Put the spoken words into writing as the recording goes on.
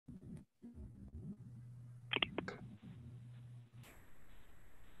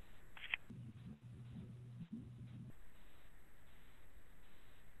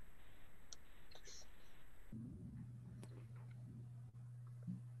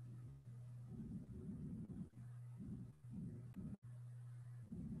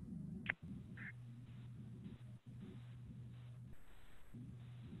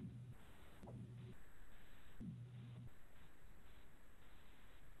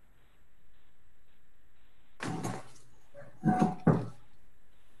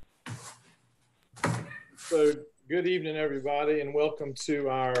Good evening, everybody, and welcome to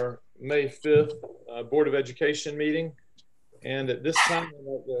our May 5th Board of Education meeting. And at this time, I'd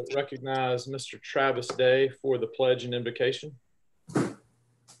like to recognize Mr. Travis Day for the pledge and invocation. Please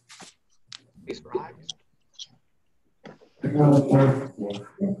rise.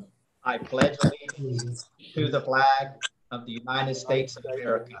 I pledge allegiance to the flag of the United States of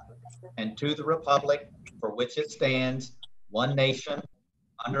America and to the republic for which it stands, one nation,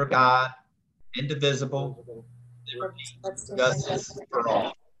 under God, indivisible, liberty, justice for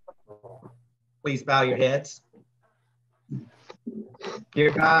all. Please bow your heads.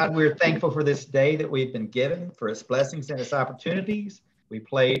 Dear God, we're thankful for this day that we've been given, for its blessings and its opportunities. We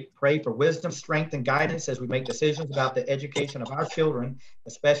pray for wisdom, strength, and guidance as we make decisions about the education of our children,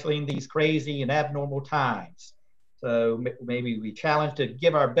 especially in these crazy and abnormal times. So maybe we challenge to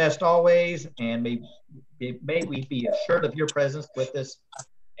give our best always, and may we be assured of your presence with us.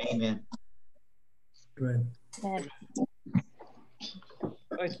 Amen. Good. Thank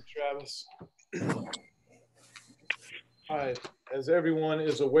you, Travis. All right, as everyone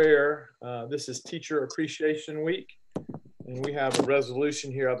is aware, this is Teacher Appreciation Week, and we have a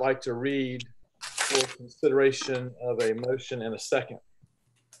resolution here I'd like to read for consideration of a motion and a second.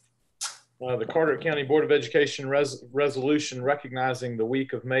 The Carteret County Board of Education resolution recognizing the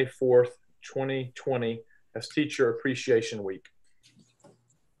week of May 4th, 2020 as Teacher Appreciation Week.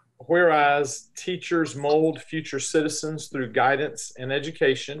 Whereas teachers mold future citizens through guidance and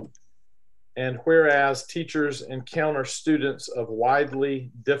education, and whereas teachers encounter students of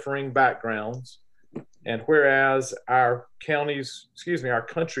widely differing backgrounds, and whereas our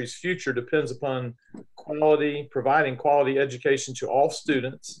country's future depends upon providing quality education to all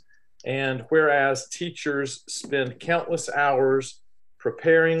students, and whereas teachers spend countless hours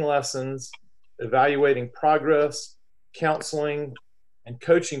preparing lessons, evaluating progress, counseling, and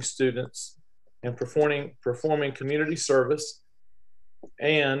coaching students, and performing community service,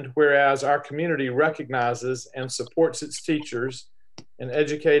 and whereas our community recognizes and supports its teachers in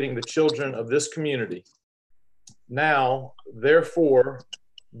educating the children of this community. Now, therefore,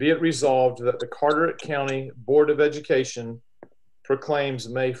 be it resolved that the Carteret County Board of Education proclaims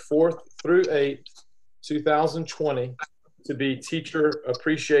May 4th through 8th, 2020 to be Teacher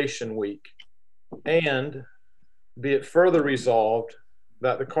Appreciation Week, and be it further resolved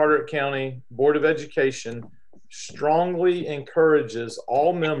that the Carteret County Board of Education strongly encourages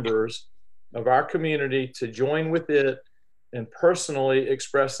all members of our community to join with it in personally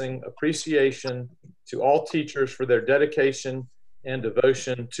expressing appreciation to all teachers for their dedication and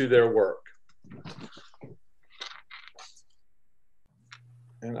devotion to their work.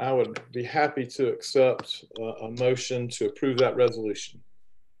 And I would be happy to accept a motion to approve that resolution.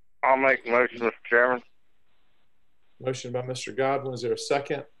 I'll make a motion, Mr. Chairman. Motion by Mr. Godwin. Is there a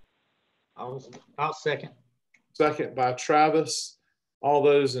second? I'll second. Second by Travis. All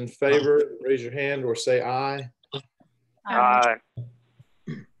those in favor, raise your hand or say aye. Aye.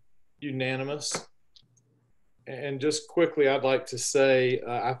 Unanimous. And just quickly, I'd like to say,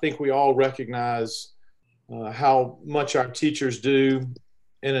 I think we all recognize how much our teachers do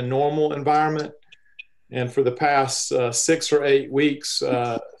in a normal environment. And for the past 6 or 8 weeks,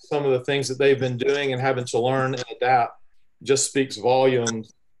 some of the things that they've been doing and having to learn and adapt just speaks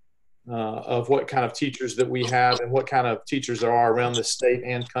volumes of what kind of teachers that we have and what kind of teachers there are around the state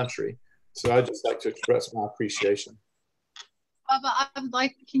and country. So I'd just like to express my appreciation.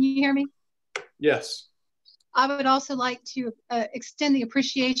 Can you hear me? Yes. I would also like to extend the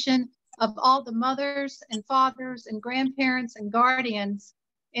appreciation of all the mothers and fathers and grandparents and guardians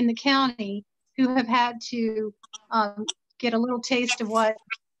in the county who have had to get a little taste of what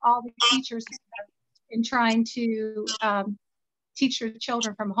all the teachers have in trying to teach their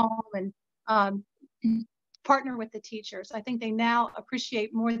children from home and partner with the teachers. I think they now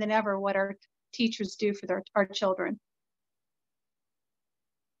appreciate more than ever what our teachers do for our children.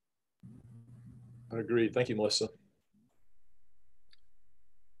 I agree. Thank you, Melissa.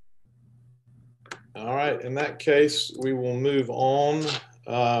 All right. In that case, we will move on.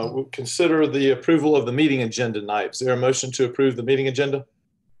 We'll consider the approval of the meeting agenda tonight. Is there a motion to approve the meeting agenda?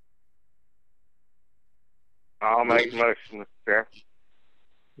 I'll make a motion, Mr. Chair.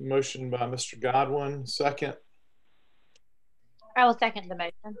 Motion by Mr. Godwin. Second. I will second the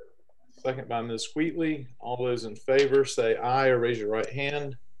motion. Second by Ms. Wheatley. All those in favor say aye or raise your right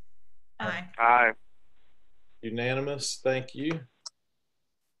hand. Aye. Aye. Unanimous. Thank you.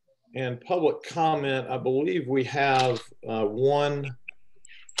 And public comment, I believe we have one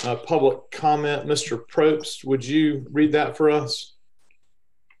public comment. Mr. Probst, would you read that for us?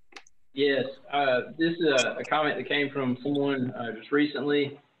 Yes, this is a comment that came from someone just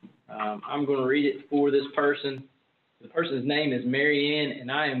recently. I'm going to read it for this person. The person's name is Mary Ann,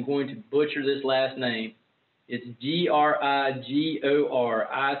 and I am going to butcher this last name. It's Grigoric.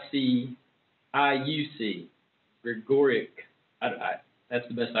 Grigoric. That's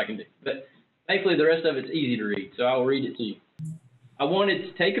the best I can do. But thankfully, the rest of it's easy to read, so I will read it to you. I wanted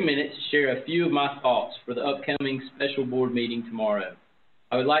to take a minute to share a few of my thoughts for the upcoming special board meeting tomorrow.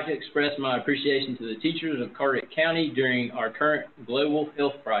 I would like to express my appreciation to the teachers of Carteret County during our current global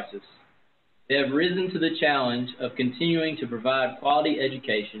health crisis. They have risen to the challenge of continuing to provide quality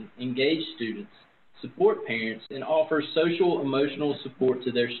education, engage students, support parents, and offer social emotional support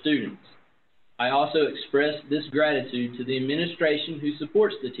to their students. I also express this gratitude to the administration who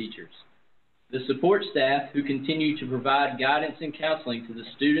supports the teachers, the support staff who continue to provide guidance and counseling to the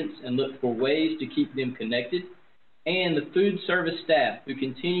students and look for ways to keep them connected, and the food service staff who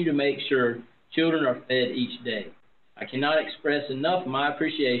continue to make sure children are fed each day. I cannot express enough my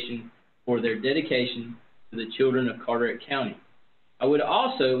appreciation for their dedication to the children of Carteret County. I would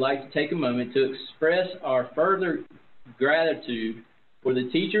also like to take a moment to express our further gratitude for the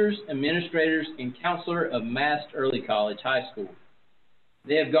teachers, administrators, and counselor of Mast Early College High School.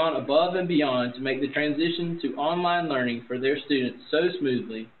 They have gone above and beyond to make the transition to online learning for their students so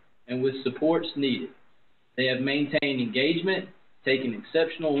smoothly and with supports needed. They have maintained engagement, taken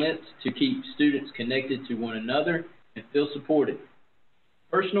exceptional lengths to keep students connected to one another and feel supported.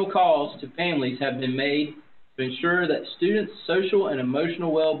 Personal calls to families have been made to ensure that students' social and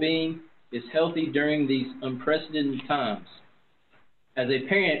emotional well-being is healthy during these unprecedented times. As a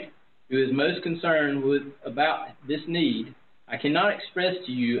parent who is most concerned about this need, I cannot express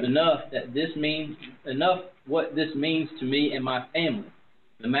to you enough what this means to me and my family.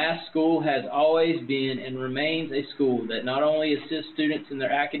 The Mast School has always been and remains a school that not only assists students in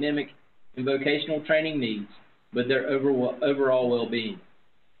their academic and vocational training needs, but their overall well-being.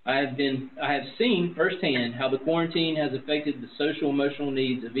 I have seen firsthand how the quarantine has affected the social emotional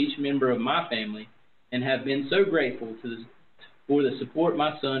needs of each member of my family, and have been so grateful for the support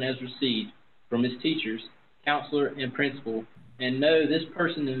my son has received from his teachers, counselor, and principal, and know this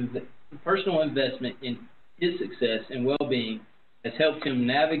personal investment in his success and well-being has helped him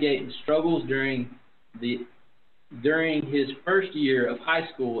navigate the struggles during his first year of high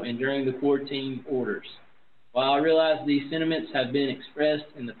school and during the quarantine orders. While I realize these sentiments have been expressed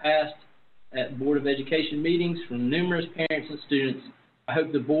in the past at Board of Education meetings from numerous parents and students, I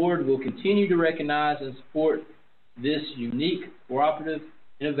hope the board will continue to recognize and support this unique, cooperative,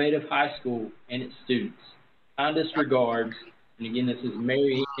 innovative high school and its students. Kindest regards, and again, this is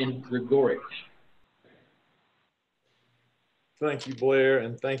Mary Ann Grigoric. Thank you, Blair,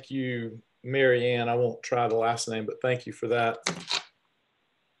 and thank you, Mary Ann. I won't try the last name, but thank you for that.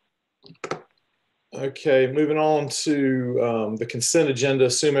 Okay, moving on to the consent agenda.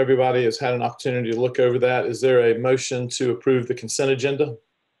 Assume everybody has had an opportunity to look over that. Is there a motion to approve the consent agenda?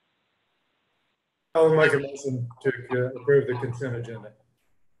 I'll make a motion to approve the consent agenda.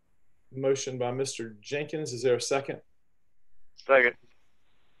 Motion by Mr. Jenkins. Is there a second? Second.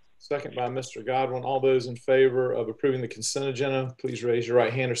 Second by Mr. Godwin. All those in favor of approving the consent agenda, please raise your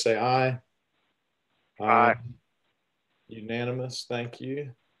right hand or say aye. Aye. Unanimous. Thank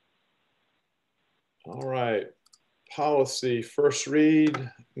you. All right. Policy first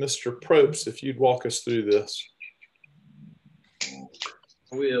read. Mr. Probst, if you'd walk us through this.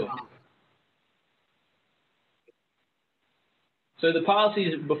 I will. So the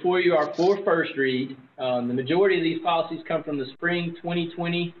policies before you are for first read. The majority of these policies come from the spring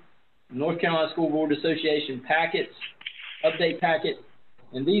 2020 North Carolina School Board Association packets, update packet,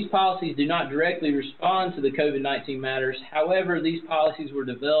 and these policies do not directly respond to the COVID-19 matters. However, these policies were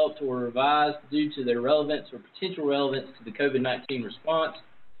developed or revised due to their relevance or potential relevance to the COVID-19 response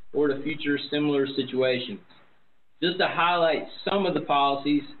or to future similar situations. Just to highlight some of the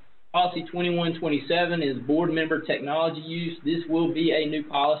policies, Policy 2127 is board member technology use. This will be a new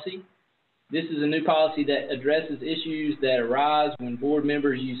policy. This is a new policy that addresses issues that arise when board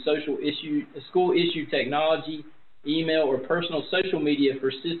members use school issue technology, email, or personal social media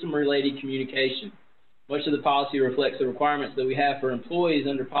for system-related communication. Much of the policy reflects the requirements that we have for employees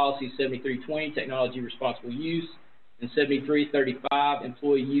under Policy 7320, Technology Responsible Use, and 7335,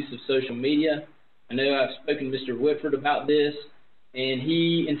 Employee Use of Social Media. I know I've spoken to Mr. Whitford about this, and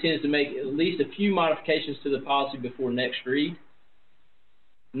he intends to make at least a few modifications to the policy before next read.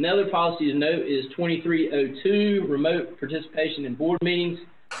 Another policy to note is 2302, remote participation in board meetings.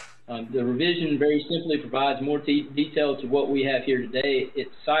 The revision very simply provides more detail to what we have here today. It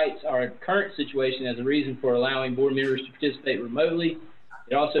cites our current situation as a reason for allowing board members to participate remotely.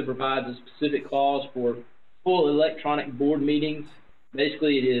 It also provides a specific clause for full electronic board meetings.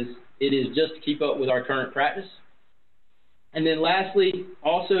 Basically, it is just to keep up with our current practice. And then lastly,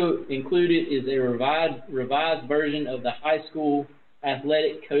 also included is a revised version of the high school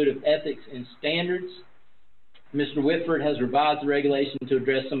athletic code of ethics and standards. Mr. Whitford has revised the regulation to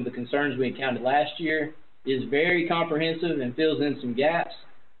address some of the concerns we encountered last year. It is very comprehensive and fills in some gaps.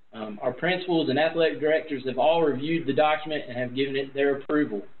 Our principals and athletic directors have all reviewed the document and have given it their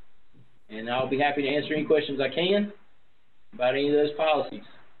approval. And I'll be happy to answer any questions I can about any of those policies.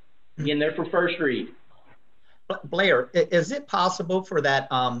 Again, they're for first read. Blair, is it possible for that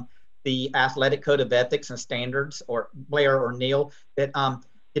the athletic code of ethics and standards, or Blair or Neil, that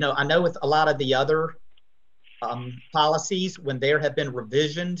you know, I know with a lot of the other policies, when there have been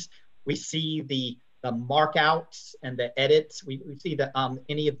revisions, we see the markouts and the edits. We see the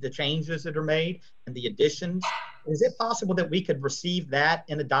any of the changes that are made and the additions. Is it possible that we could receive that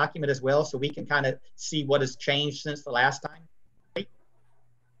in a document as well, so we can kind of see what has changed since the last time?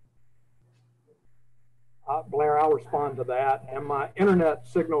 Blair, I'll respond to that. And my internet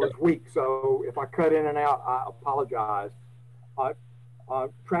signal is weak, so if I cut in and out, I apologize.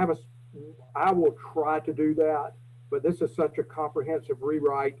 Travis, I will try to do that, but this is such a comprehensive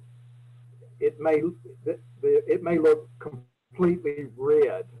rewrite. It may look completely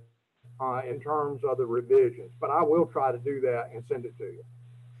red in terms of the revisions, but I will try to do that and send it to you.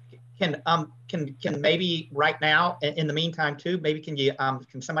 Can maybe right now, in the meantime too, maybe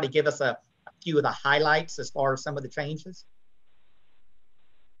can somebody give us a few of the highlights as far as some of the changes?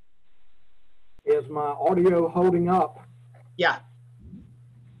 Is my audio holding up? Yeah.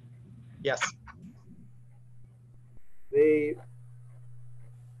 Yes.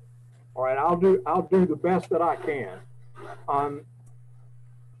 All right, I'll do the best that I can.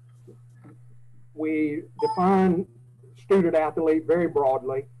 We define student athlete very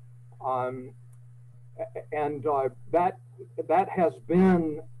broadly, and that has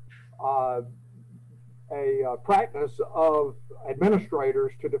been a practice of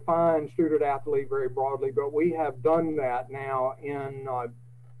administrators to define student athlete very broadly, but we have done that now in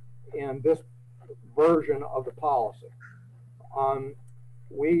this version of the policy.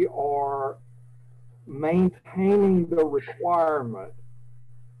 We are maintaining the requirement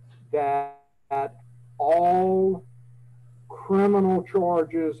that all criminal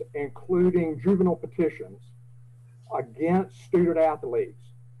charges, including juvenile petitions against student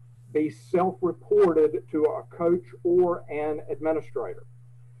athletes, be self-reported to a coach or an administrator.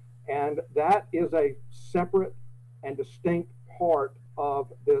 And that is a separate and distinct part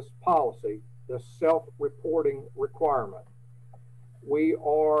of this policy, the self-reporting requirement. We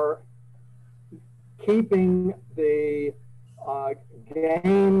are keeping the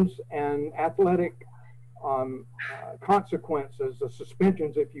games and athletic consequences, the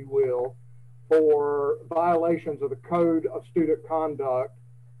suspensions, if you will, for violations of the Code of Student Conduct,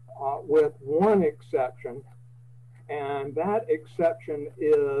 with one exception, and that exception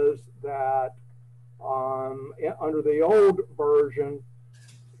is that under the old version,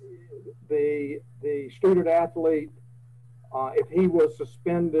 the student athlete, if he was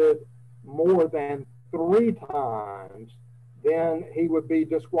suspended more than 3 times, then he would be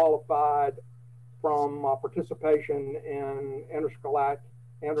disqualified from participation in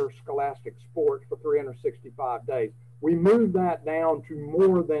interscholastic sports for 365 days. We moved that down to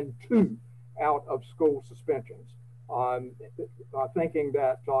more than 2 out-of-school suspensions, thinking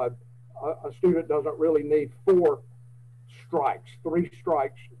that a student doesn't really need 4 strikes. 3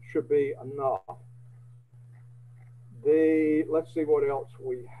 strikes should be enough. Let's see what else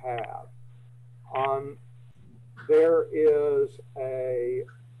we have. There is a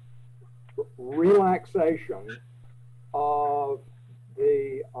relaxation of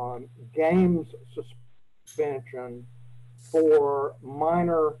the games suspension for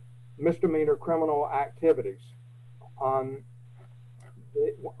minor misdemeanor criminal activities.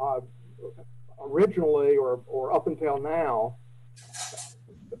 Originally, or up until now,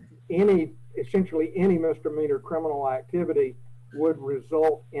 essentially any misdemeanor criminal activity would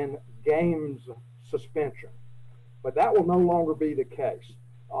result in games suspension, but that will no longer be the case.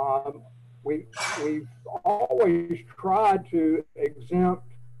 We've always tried to exempt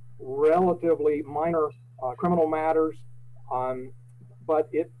relatively minor criminal matters, but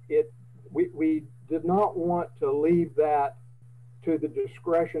we did not want to leave that to the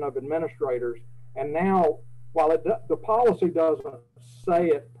discretion of administrators. And now, while the policy doesn't say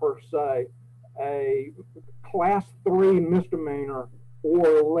it per se, a class 3 misdemeanor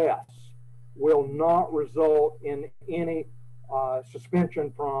or less will not result in any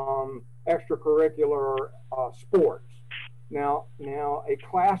suspension from extracurricular sports. Now a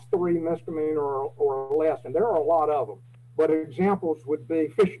class 3 misdemeanor or less, and there are a lot of them, but examples would be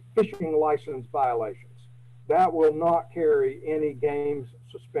fishing license violations. that will not carry any games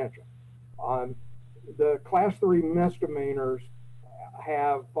suspension. The Class 3 misdemeanors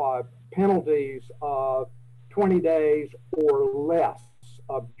have penalties of 20 days or less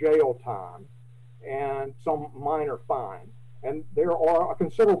of jail time and some minor fine. And there are a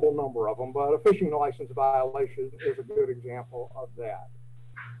considerable number of them, but a fishing license violation is a good example of that.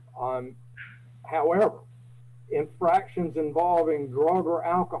 However, infractions involving drug or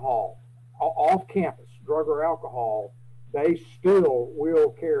alcohol, off campus, drug or alcohol, they still will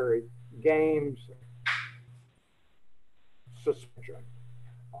carry games suspension.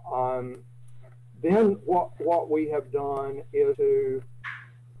 Then what we have done is to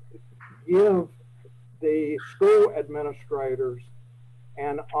give the school administrators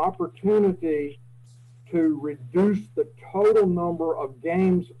an opportunity to reduce the total number of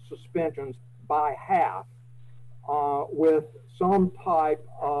games suspensions by half with some type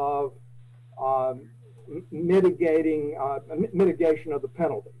of mitigation of the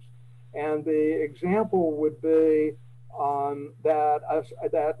penalties. And the example would be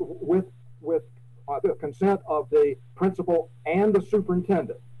that with the consent of the principal and the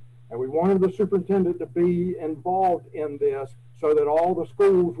superintendent, and we wanted the superintendent to be involved in this so that all the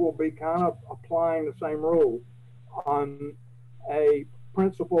schools will be kind of applying the same rule. A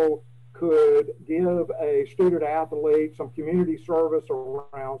principal could give a student athlete some community service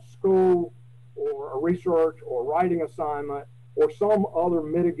around school, or a research or writing assignment, or some other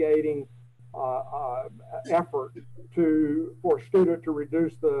mitigating effort for a student to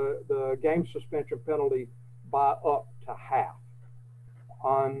reduce the game suspension penalty by up to half.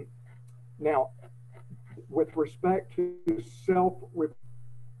 Now, with respect to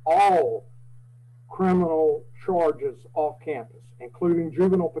all criminal charges off campus, including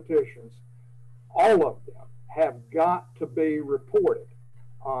juvenile petitions, all of them have got to be reported.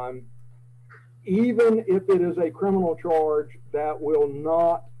 Even if it is a criminal charge that will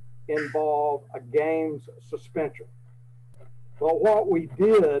not involve a games suspension. But what we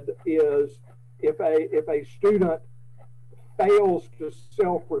did is, if a student fails to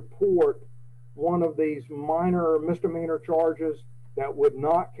self-report one of these minor misdemeanor charges that would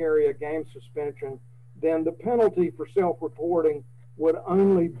not carry a game suspension, then the penalty for self-reporting would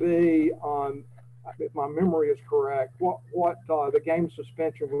only be, if my memory is correct, what the game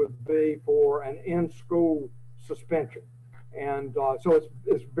suspension would be for an in-school suspension. And so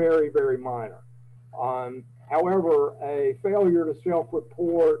it's very, very minor. However, a failure to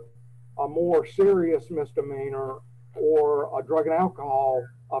self-report a more serious misdemeanor or a drug and alcohol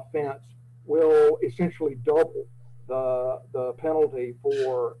offense will essentially double the penalty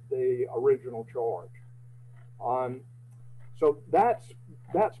for the original charge. So that's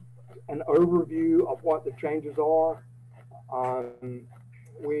an overview of what the changes are.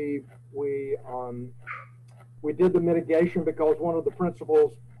 We did the mitigation because one of the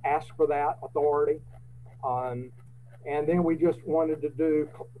principals asked for that authority. And then we just wanted to do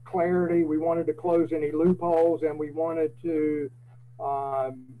clarity. We wanted to close any loopholes, and we wanted to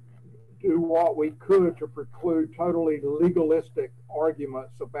do what we could to preclude totally legalistic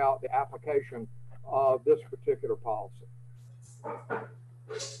arguments about the application of this particular policy.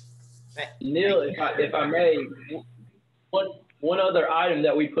 Neil, if I may, one other item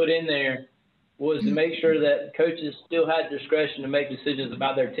that we put in there was to make sure that coaches still had discretion to make decisions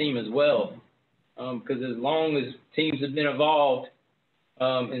about their team as well. Because as long as teams have been involved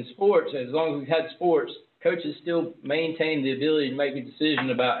in sports, as long as we've had sports, coaches still maintain the ability to make a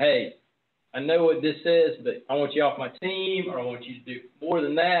decision about, hey, I know what this says, but I want you off my team, or I want you to do more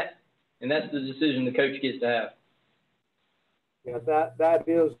than that. And that's the decision the coach gets to have. Yeah, that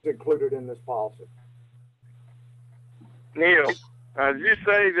is included in this policy. Neil, did you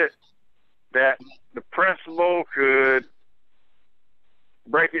say that the principal could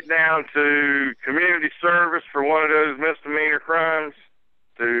break it down to community service for one of those misdemeanor crimes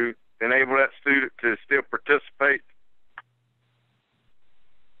to enable that student to still participate?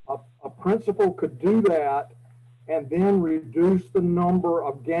 A principal could do that and then reduce the number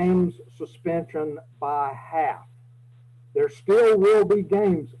of games suspension by half. There still will be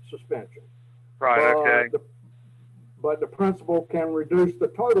games suspension. Right, okay. But the principal can reduce the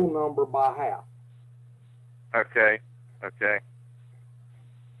total number by half. Okay.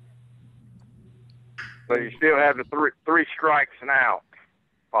 So you still have the three strikes and out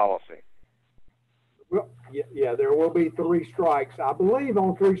policy. Well, yeah, there will be 3 strikes. I believe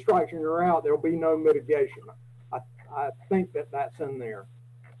on 3 strikes and you're out, there'll be no mitigation. I think that's in there.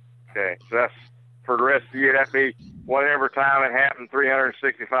 Okay, so that's for the rest of the year. That'd be whatever time it happened,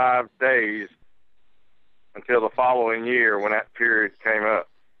 365 days until the following year when that period came up.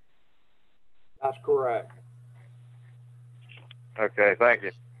 That's correct. Okay, thank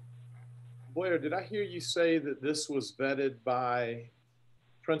you. Blair, did I hear you say that this was vetted by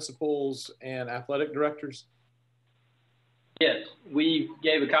principals and athletic directors? Yes, we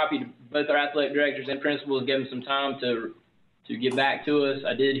gave a copy to both our athletic directors and principals, gave them some time to get back to us.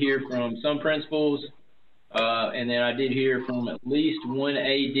 I did hear from some principals, and then I did hear from at least one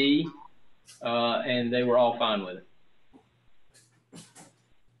AD, and they were all fine with it.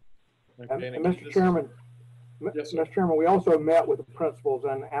 Okay, And Mr. Chairman, yes, Mr. Chairman, we also met with the principals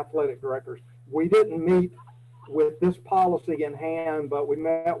and athletic directors. We didn't meet with this policy in hand, but we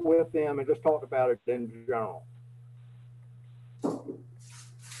met with them and just talked about it in general.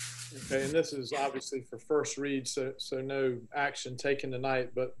 Okay, and this is obviously for first read, so no action taken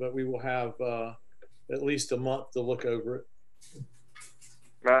tonight, but we will have at least a month to look over it.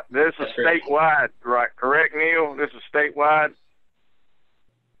 This is statewide, right? Correct, Neil? This is statewide.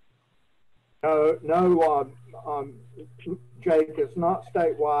 No, Jake, it's not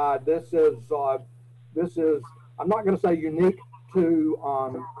statewide. This is I'm not going to say unique to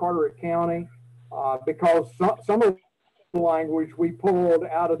Carteret County because some of the language we pulled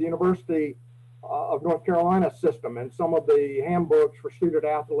out of the University of North Carolina system and some of the handbooks for student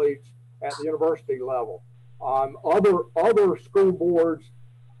athletes at the university level. Other school boards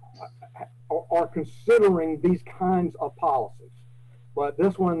are considering these kinds of policies. But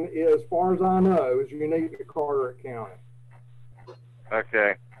this one, as far as I know, is unique to Carteret County.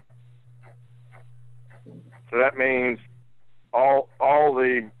 Okay. So that means all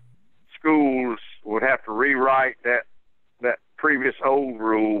the schools would have to rewrite that previous old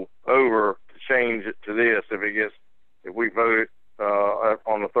rule over to change it to this if we vote it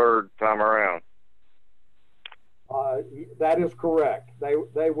on the third time around. That is correct.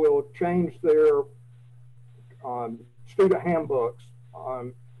 They will change their student handbooks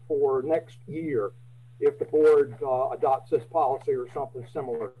for next year if the board adopts this policy or something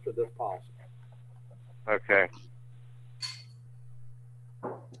similar to this policy. Okay.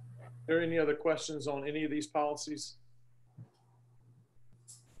 Are there any other questions on any of these policies?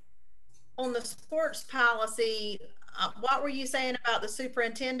 On the sports policy, what were you saying about the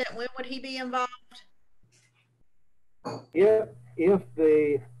superintendent? When would he be involved? If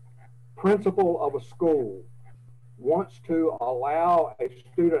the principal of a school wants to allow a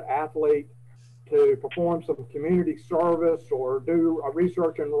student athlete to perform some community service or do a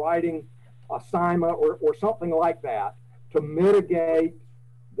research and writing assignment or something like that to mitigate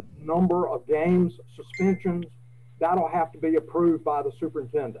the number of games suspensions, that'll have to be approved by the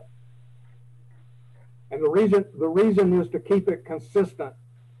superintendent. And the reason is to keep it consistent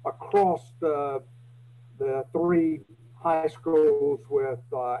across the three high schools with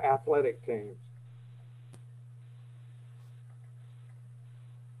athletic teams.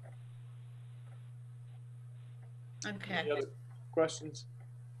 Okay. Any other questions?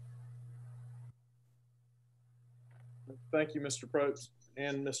 Thank you, Mr. Probst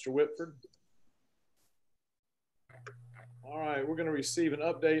and Mr. Whitford. All right, we're going to receive an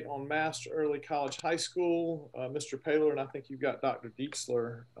update on Master Early College High School. Mr. Paylor, and I think you've got Dr.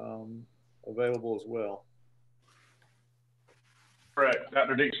 Dietzler available as well. Correct.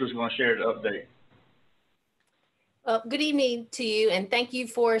 Dr. Dietzler is going to share the update. Well, good evening to you, and thank you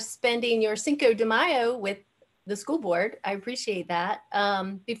for spending your Cinco de Mayo with the school board. I appreciate that.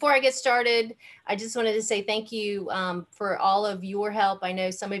 Before I get started, I just wanted to say thank you for all of your help. I know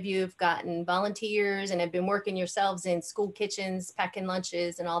some of you have gotten volunteers and have been working yourselves in school kitchens, packing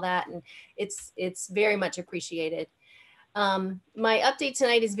lunches and all that, and it's very much appreciated. My update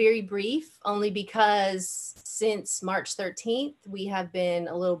tonight is very brief, only because since March 13th, we have been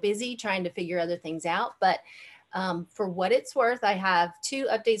a little busy trying to figure other things out, but for what it's worth, I have two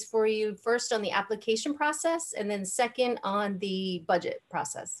updates for you. First on the application process, and then second on the budget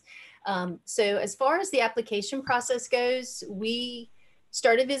process. So as far as the application process goes, we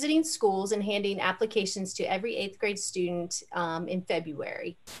started visiting schools and handing applications to every 8th grade student in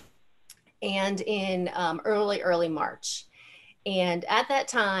February and in early March. And at that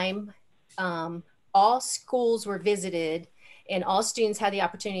time, all schools were visited and all students had the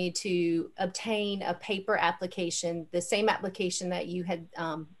opportunity to obtain a paper application, the same application that you had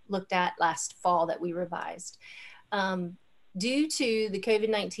looked at last fall that we revised. Due to the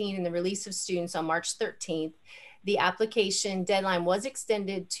COVID-19 and the release of students on March 13th, the application deadline was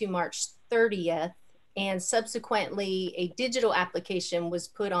extended to March 30th, and subsequently a digital application was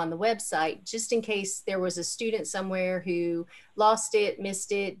put on the website just in case there was a student somewhere who lost it,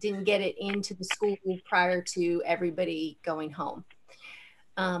 missed it, didn't get it into the school prior to everybody going home.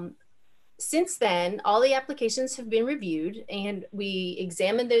 Since then, all the applications have been reviewed, and we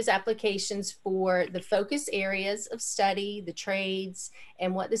examined those applications for the focus areas of study, the trades,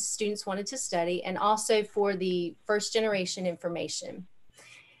 and what the students wanted to study, and also for the first generation information.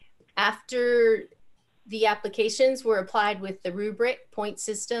 After the applications were applied with the rubric point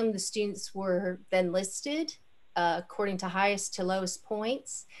system, the students were then listed according to highest to lowest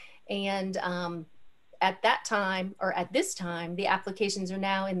points. And at that time, or at this time, the applications are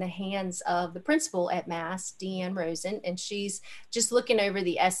now in the hands of the principal at Mass, Deanne Rosen, and she's just looking over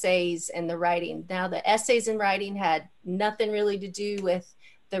the essays and the writing. Now, the essays and writing had nothing really to do with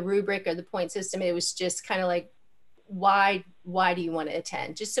the rubric or the point system. It was just kind of like, why do you want to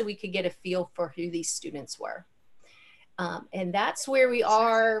attend? Just so we could get a feel for who these students were. And that's where we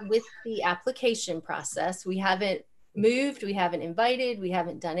are with the application process. We haven't moved, we haven't invited, we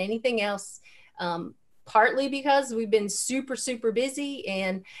haven't done anything else. Partly because we've been super busy,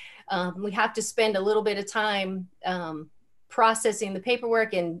 and we have to spend a little bit of time processing the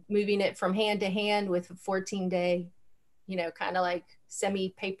paperwork and moving it from hand to hand with a 14-day, you know, kind of like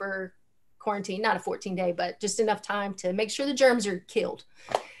semi-paper quarantine, not a 14-day, but just enough time to make sure the germs are killed.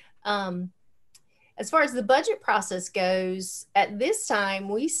 As far as the budget process goes, at this time,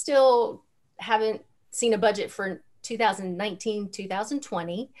 we still haven't seen a budget for 2019,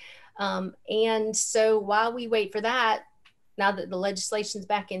 2020. And so while we wait for that, now that the legislation's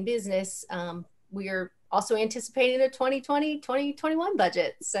back in business, we're also anticipating a 2020, 2021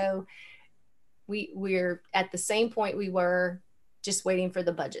 budget. So we're at the same point we were, just waiting for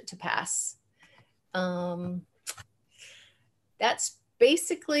the budget to pass. That's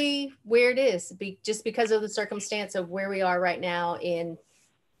basically where it is, just because of the circumstance of where we are right now. In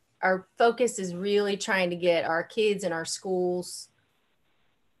our focus is really trying to get our kids and our schools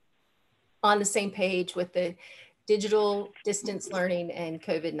on the same page with the digital distance learning and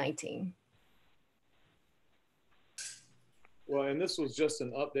COVID-19. Well, and this was just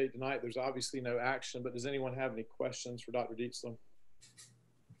an update tonight. There's obviously no action, but does anyone have any questions for Dr. Dietzler?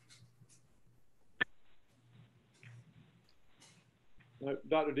 No,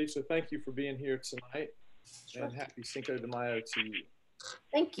 Dr. Dietzler, thank you for being here tonight. Sure. And happy Cinco de Mayo to you.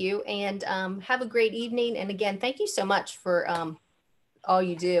 Thank you, and have a great evening. And again, thank you so much for all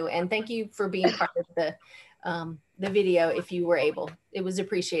you do, and thank you for being part of the video if you were able. It was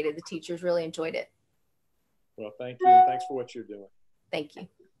appreciated. The teachers really enjoyed it. Well, thank you, and thanks for what you're doing. Thank you.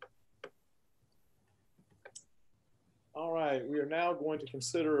 All right, we are now going to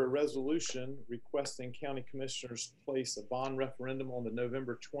consider a resolution requesting county commissioners place a bond referendum on the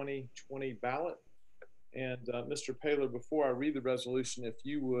November 2020 ballot. And Mr. Paylor, before I read the resolution, if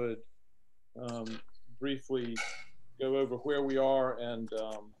you would briefly go over where we are and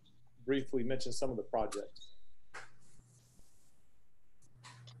briefly mention some of the projects.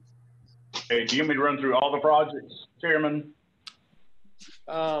 Hey, do you want me to run through all the projects, Chairman?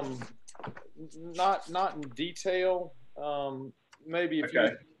 Not in detail. Maybe if you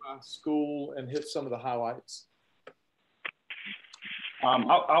could go by school and hit some of the highlights.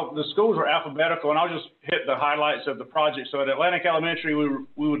 The schools are alphabetical, and I'll just hit the highlights of the project. So at Atlantic Elementary, we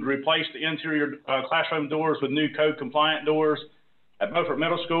would replace the interior classroom doors with new code compliant doors. At Beaufort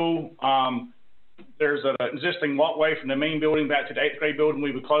Middle School, there's an existing walkway from the main building back to the 8th grade building.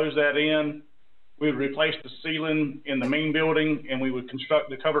 We would close that in. We would replace the ceiling in the main building, and we would construct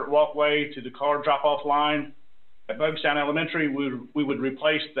the covered walkway to the car drop-off line. At Bogustown Elementary, we would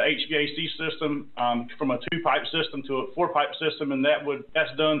replace the HVAC system from a 2-pipe system to a 4-pipe system, and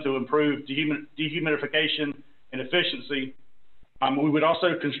that's done to improve dehumidification and efficiency. We would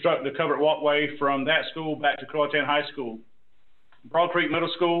also construct the covered walkway from that school back to Croatan High School. Broad Creek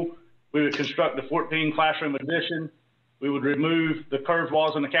Middle School, we would construct the 14 classroom addition. We would remove the curved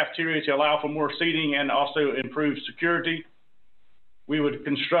walls in the cafeteria to allow for more seating and also improve security. We would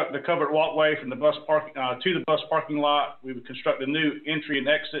construct the covered walkway from the bus park to the bus parking lot. We would construct a new entry and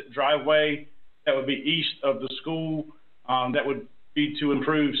exit driveway that would be east of the school. That would be to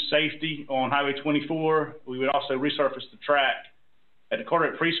improve safety on Highway 24. We would also resurface the track. At the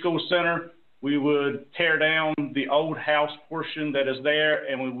Carteret Preschool Center, we would tear down the old house portion that is there,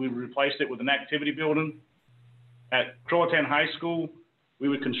 and we would replace it with an activity building. At Croatan High School, we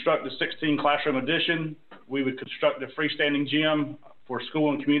would construct the 16 classroom addition. We would construct the freestanding gym for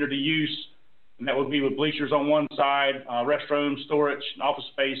school and community use, and that would be with bleachers on one side, restroom, storage, and office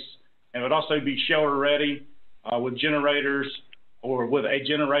space, and it would also be shelter ready with generators or with a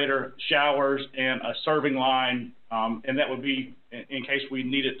generator, showers, and a serving line, and that would be in case we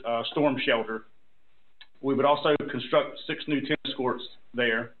needed storm shelter. We would also construct 6 new tennis courts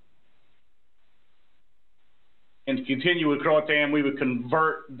there. And to continue with Croatan, we would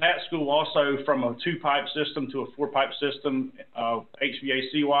convert that school also from a 2-pipe system to a 4-pipe system,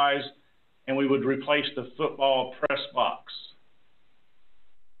 HVAC wise, and we would replace the football press box.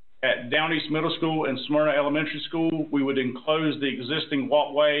 At Down East Middle School and Smyrna Elementary School, we would enclose the existing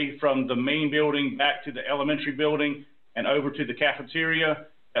walkway from the main building back to the elementary building and over to the cafeteria.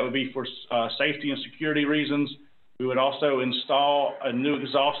 That would be for safety and security reasons. We would also install a new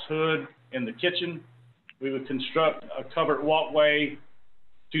exhaust hood in the kitchen. We would construct a covered walkway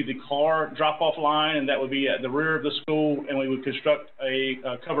to the car drop-off line, and that would be at the rear of the school, and we would construct a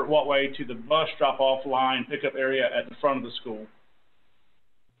covered walkway to the bus drop-off line pickup area at the front of the school.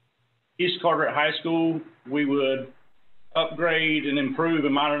 East Carteret High School, we would upgrade and improve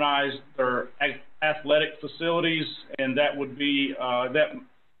and modernize their athletic facilities, and that would be, that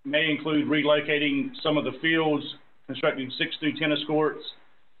may include relocating some of the fields, constructing 6 new tennis courts,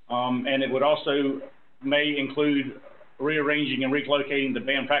 and it would also may include rearranging and relocating the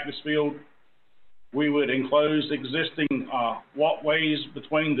band practice field. We would enclose existing walkways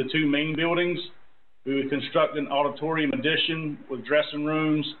between the 2 main buildings. We would construct an auditorium addition with dressing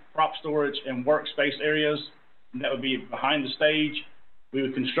rooms, prop storage, and workspace areas. And that would be behind the stage. We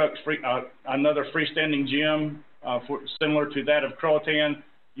would construct another freestanding gym similar to that of Croatan.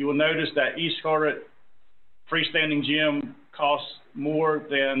 You will notice that East Carteret freestanding gym costs more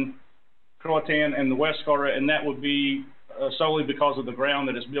than Croatan and the West Carteret, and that would be solely because of the ground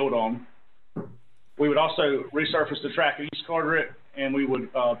that it's built on. We would also resurface the track at East Carteret, and we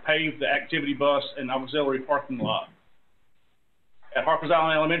would pave the activity bus and auxiliary parking lot. At Harpers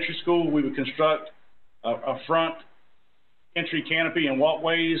Island Elementary School, we would construct a front entry canopy and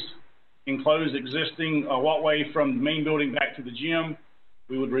walkways, enclose existing walkway from the main building back to the gym.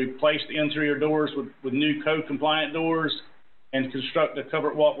 We would replace the interior doors with new code compliant doors and construct a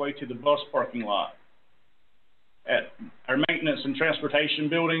covered walkway to the bus parking lot. At our maintenance and transportation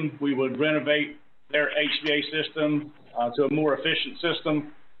building, we would renovate their HVAC system to a more efficient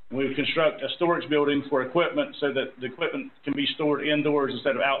system. And we would construct a storage building for equipment so that the equipment can be stored indoors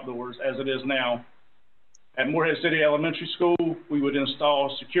instead of outdoors as it is now. At Morehead City Elementary School, we would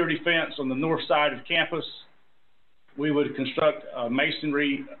install a security fence on the north side of campus. We would construct a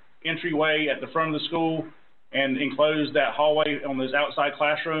masonry entryway at the front of the school and enclose that hallway on those outside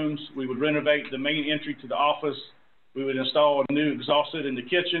classrooms. We would renovate the main entry to the office. We would install a new exhaust hood in the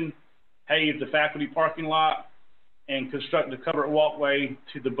kitchen, pave the faculty parking lot, and construct a covered walkway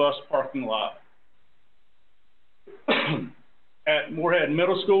to the bus parking lot. At Morehead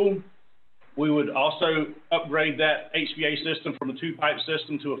Middle School, we would also upgrade that HVAC system from a 2-pipe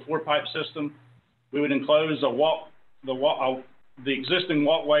system to a 4-pipe system. We would enclose the existing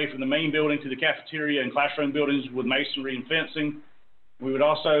walkway from the main building to the cafeteria and classroom buildings with masonry and fencing. We would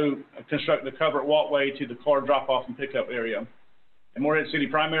also construct the covered walkway to the car drop-off and pickup area. At Morehead City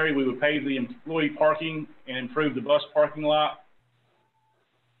Primary, we would pave the employee parking and improve the bus parking lot.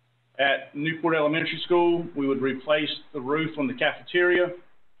 At Newport Elementary School, we would replace the roof on the cafeteria,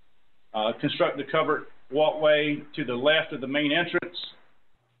 construct the covered walkway to the left of the main entrance.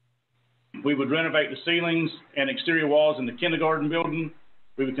 We would renovate the ceilings and exterior walls in the kindergarten building.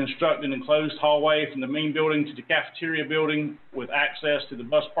 We would construct an enclosed hallway from the main building to the cafeteria building with access to the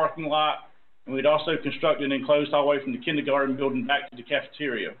bus parking lot. And we'd also construct an enclosed hallway from the kindergarten building back to the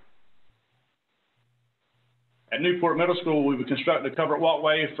cafeteria. At Newport Middle School, we would construct a covered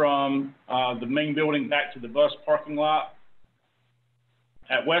walkway from the main building back to the bus parking lot.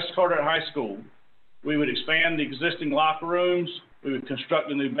 At West Carteret High School, we would expand the existing locker rooms. We would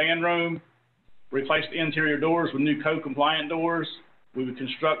construct a new band room, replace the interior doors with new code compliant doors. We would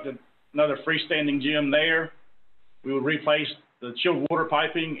construct another freestanding gym there. We would replace the chilled water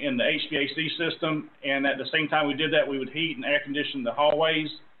piping in the HVAC system, and at the same time we did that, we would heat and air condition the hallways.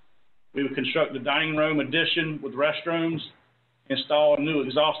 We would construct the dining room addition with restrooms, install a new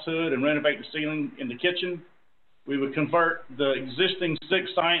exhaust hood, and renovate the ceiling in the kitchen. We would convert the existing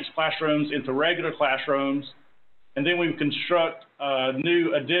 6 science classrooms into regular classrooms, and then we would construct a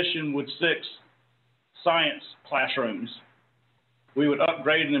new addition with 6 science classrooms. We would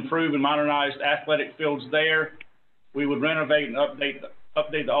upgrade and improve and modernize athletic fields there. We would renovate and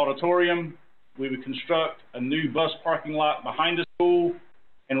update the auditorium. We would construct a new bus parking lot behind the school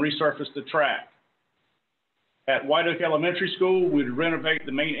and resurface the track. At White Oak Elementary School, we would renovate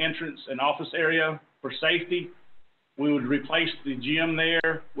the main entrance and office area for safety. We would replace the gym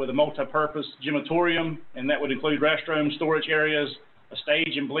there with a multi-purpose gymatorium, and that would include restrooms, storage areas, a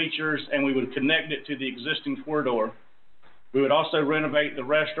stage and bleachers, and we would connect it to the existing corridor. We would also renovate the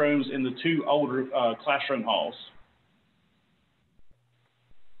restrooms in the 2 older classroom halls.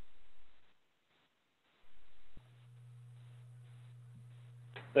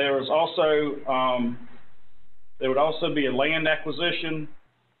 There was also there would also be a land acquisition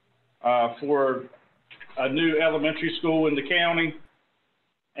for a new elementary school in the county,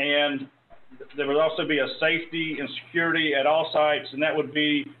 and there would also be a safety and security at all sites, and that would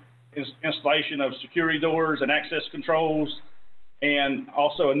be installation of security doors and access controls, and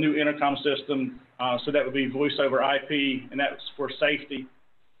also a new intercom system. So that would be voice over IP, and that's for safety.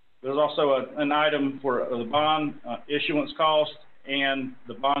 There's also an item for the bond issuance cost and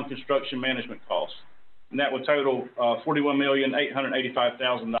the bond construction management cost, and that would total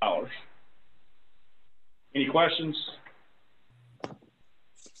 $41,885,000. Any questions?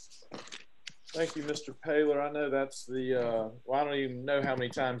 Thank you, Mr. Paylor. I know that's the, well, I don't even know how many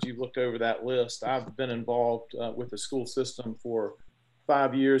times you've looked over that list. I've been involved with the school system for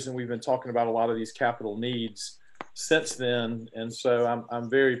 5 years, and we've been talking about a lot of these capital needs since then. And so I'm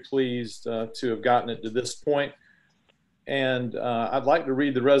very pleased to have gotten it to this point. And I'd like to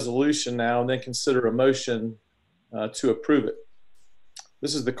read the resolution now and then consider a motion to approve it.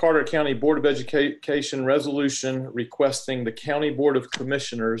 This is the Carteret County Board of Education resolution requesting the County Board of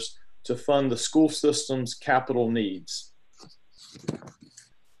Commissioners to fund the school system's capital needs.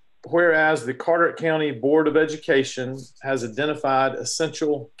 Whereas the Carteret County Board of Education has identified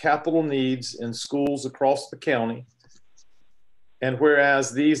essential capital needs in schools across the county, and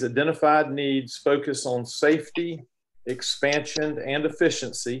whereas these identified needs focus on safety, expansion, and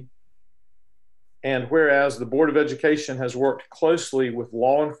efficiency, and whereas the Board of Education has worked closely with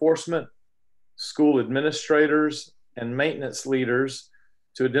law enforcement, school administrators, and maintenance leaders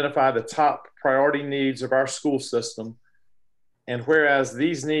to identify the top priority needs of our school system, and whereas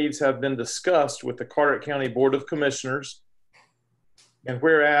these needs have been discussed with the Carteret County Board of Commissioners, and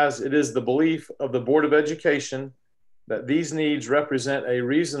whereas it is the belief of the Board of Education that these needs represent a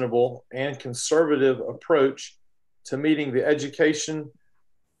reasonable and conservative approach to meeting the education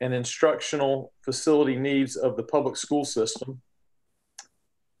and instructional facility needs of the public school system,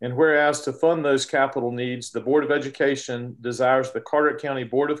 and whereas to fund those capital needs, the Board of Education desires the Carteret County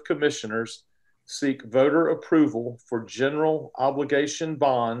Board of Commissioners seek voter approval for general obligation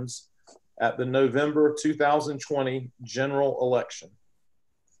bonds at the November 2020 general election.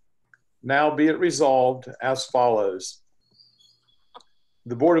 Now be it resolved as follows.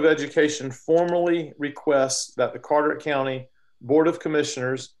 The Board of Education formally requests that the Carteret County Board of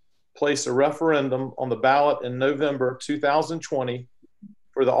Commissioners place a referendum on the ballot in November 2020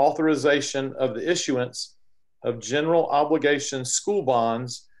 for the authorization of the issuance of general obligation school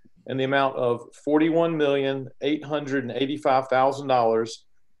bonds in the amount of $41,885,000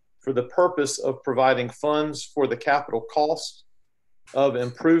 for the purpose of providing funds for the capital cost of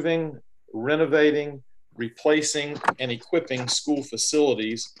improving, renovating, replacing, and equipping school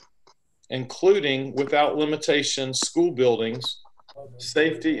facilities, including without limitation school buildings,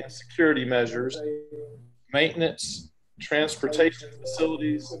 safety and security measures, maintenance, transportation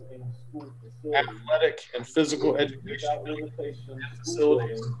facilities, athletic and physical education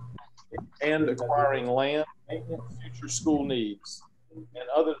facilities, and acquiring land for future school needs, and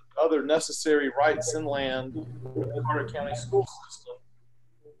other necessary rights in land for the Carteret County school system,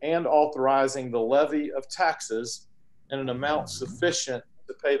 and authorizing the levy of taxes in an amount sufficient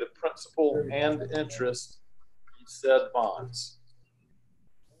to pay the principal and interest on said bonds.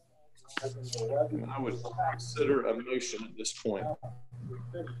 I would consider a motion at this point.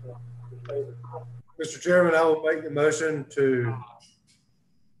 Mr. Chairman, I will make the motion to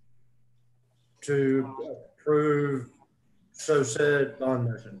approve so said bond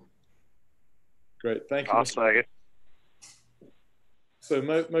motion. Great, thank you. I'll second. So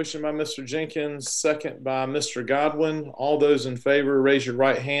motion by Mr. Jenkins, second by Mr. Godwin. All those in favor, raise your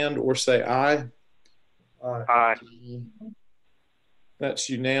right hand or say aye. Aye. Aye. That's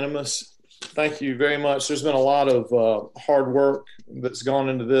unanimous. Thank you very much. There's been a lot of hard work that's gone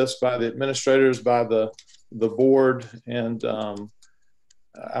into this by the administrators, by the board, and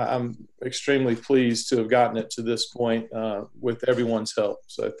I'm extremely pleased to have gotten it to this point with everyone's help.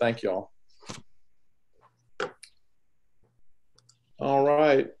 So thank you all. All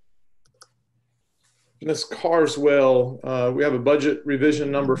right. Ms. Carswell, we have a budget revision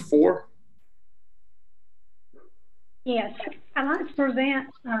number 4. Yes, I'd like to present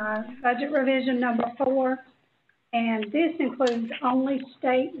budget revision number 4, and this includes only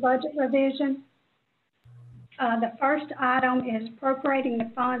state budget revision. The first item is appropriating the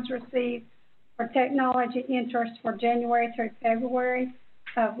funds received for technology interest for January through February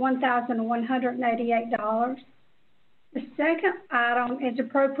of $1,188. The second item is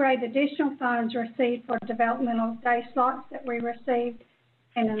appropriate additional funds received for developmental day slots that we received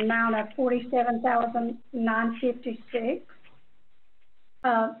in an amount of $47,956.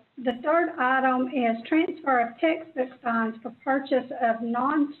 The third item is transfer of textbook funds for purchase of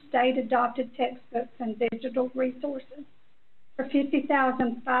non-state adopted textbooks and digital resources for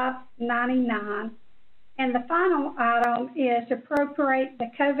 $50,599. And the final item is appropriate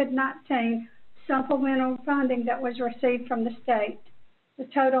the COVID-19 supplemental funding that was received from the state. The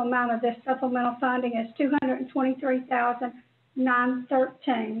total amount of this supplemental funding is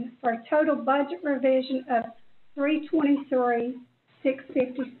 $223,913 for a total budget revision of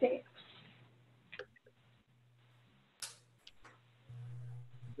 $323,656.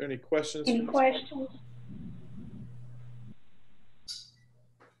 Any questions? Any questions?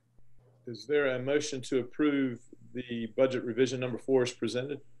 Is there a motion to approve the budget revision number 4 as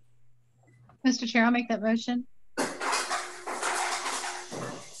presented? Mr. Chair, I'll make that motion.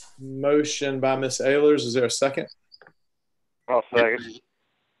 Motion by Ms. Ehlers. Is there a second? I'll second.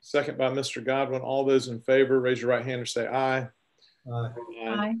 Second by Mr. Godwin. All those in favor, raise your right hand or say aye. Aye.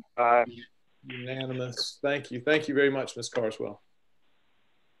 Aye. Aye. Unanimous. Thank you. Thank you very much, Ms. Carswell.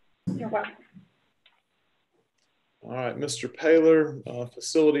 You're welcome. All right, Mr. Paler,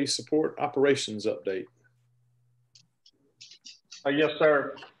 facility support operations update. Yes,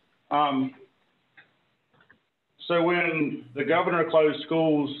 sir. So when the governor closed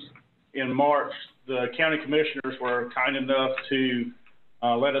schools in March, the county commissioners were kind enough to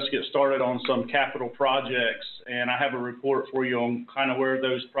let us get started on some capital projects. And I have a report for you on kind of where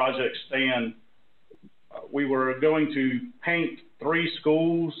those projects stand. We were going to paint 3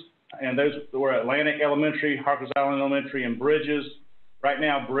 schools, and those were Atlantic Elementary, Harkers Island Elementary, and Bridges. Right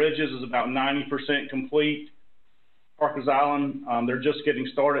now, Bridges is about 90% complete. Harkers Island, they're just getting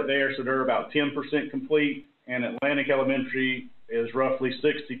started there, so they're about 10% complete. And Atlantic Elementary is roughly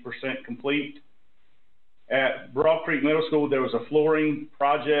 60% complete. At Broad Creek Middle School, there was a flooring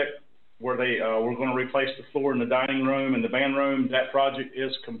project where they were going to replace the floor in the dining room and the band room. That project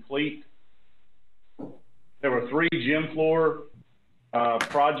is complete. There were 3 gym floor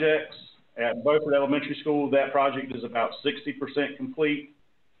projects at Beaufort Elementary School. That project is about 60% complete.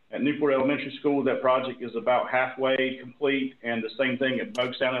 At Newport Elementary School, that project is about halfway complete. And the same thing at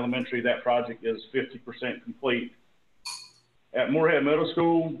Boguestown Elementary, that project is 50% complete. At Moorhead Middle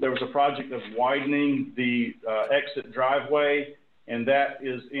School, there was a project of widening the exit driveway, and that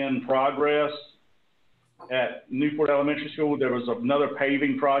is in progress. At Newport Elementary School, there was another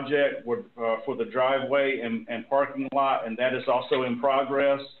paving project for the driveway and parking lot, and that is also in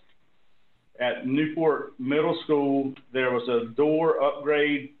progress. At Newport Middle School, there was a door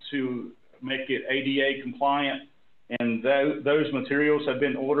upgrade to make it ADA compliant, and those materials have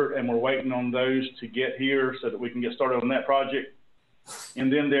been ordered, and we're waiting on those to get here so that we can get started on that project.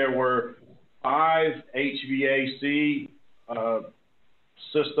 And then there were 5 HVAC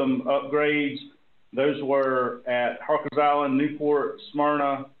system upgrades. Those were at Harkers Island, Newport,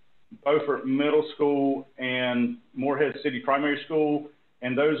 Smyrna, Beaufort Middle School, and Moorhead City Primary School.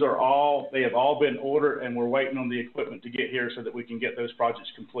 And those are all, they have all been ordered, and we're waiting on the equipment to get here so that we can get those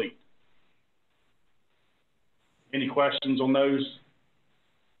projects complete. Any questions on those?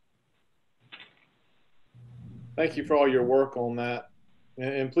 Thank you for all your work on that.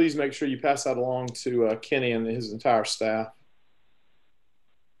 And please make sure you pass that along to Kenny and his entire staff.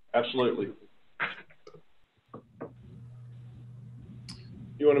 Absolutely.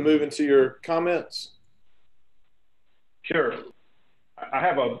 You want to move into your comments? Sure. I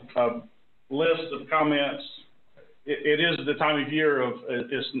have a list of comments. It is the time of year of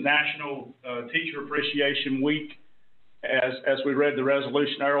it's National Teacher Appreciation Week, as we read the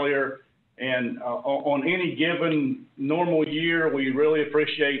resolution earlier. And on any given normal year, we really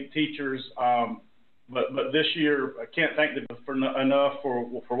appreciate teachers. But this year, I can't thank them enough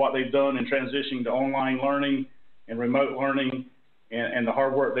for what they've done in transitioning to online learning and remote learning, and the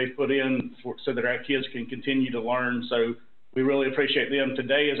hard work they've put in so that our kids can continue to learn. So we really appreciate them.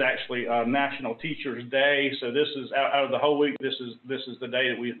 Today is actually National Teachers Day. So this is out of the whole week, this is the day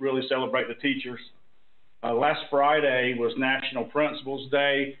that we really celebrate the teachers. Last Friday was National Principals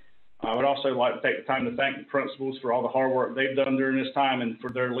Day. I would also like to take the time to thank the principals for all the hard work they've done during this time and for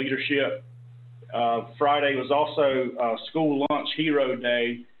their leadership. Friday was also School Lunch Hero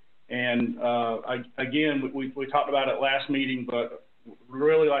Day. And again, we talked about it last meeting, but we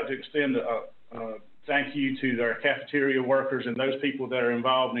really like to extend a thank you to our cafeteria workers and those people that are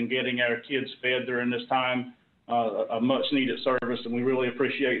involved in getting our kids fed during this time, a much needed service, and we really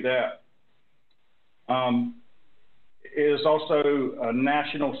appreciate that. It is also a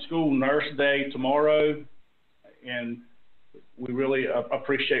National School Nurse Day tomorrow, and we really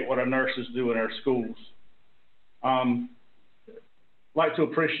appreciate what our nurses do in our schools. I'd like to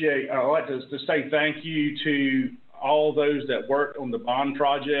say thank you to all those that worked on the bond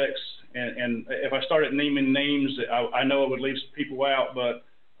projects. And if I started naming names, I know it would leave people out, but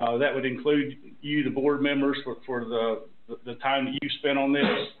that would include you, the board members, for the time that you spent on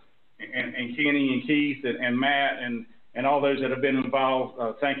this, and Kenny and Keith and Matt and all those that have been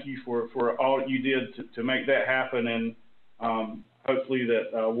involved. Thank you for all you did to make that happen, and hopefully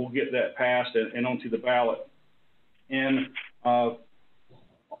that we'll get that passed and onto the ballot. And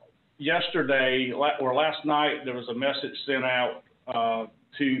yesterday or last night, there was a message sent out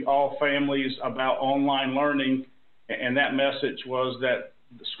to all families about online learning, and that message was that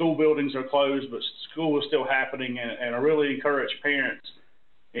the school buildings are closed, but school is still happening, and I really encourage parents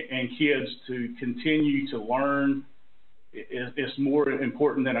and kids to continue to learn. It's more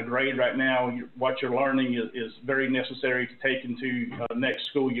important than a grade right now. What you're learning is very necessary to take into next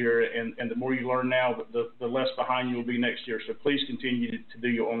school year, and the more you learn now, the less behind you will be next year. So please continue to do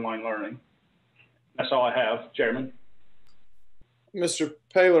your online learning. That's all I have, Chairman. Mr.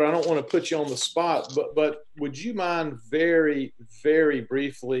 Paylor, I don't want to put you on the spot, but would you mind very, very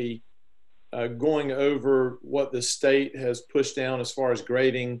briefly going over what the state has pushed down as far as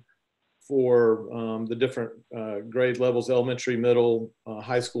grading for the different grade levels, elementary, middle,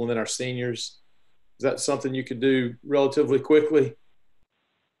 high school, and then our seniors? Is that something you could do relatively quickly?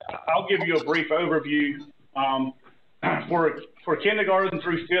 I'll give you a brief overview. For kindergarten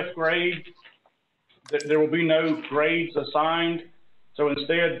through 5th grade, there will be no grades assigned. So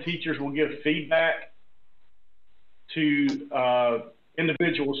instead, teachers will give feedback to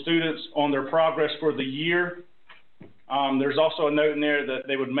individual students on their progress for the year. There's also a note in there that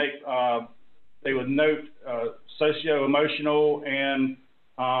they would note socio-emotional and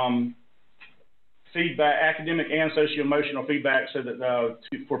feedback, academic and socio-emotional feedback, so that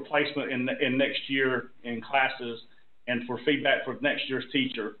for placement in next year in classes and for feedback for next year's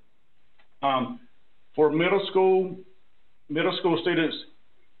teacher. For middle school students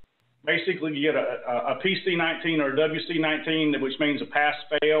basically get a PC-19 or a WC-19, which means a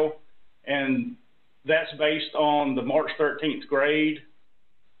pass-fail, and that's based on the March 13th grade.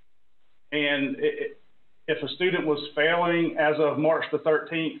 And if a student was failing as of March the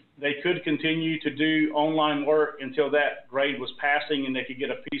 13th, they could continue to do online work until that grade was passing, and they could get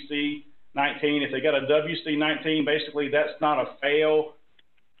a PC-19. If they got a WC-19, basically that's not a fail.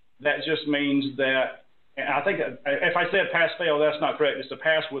 That just means that, and I think if I said pass-fail, that's not correct. It's a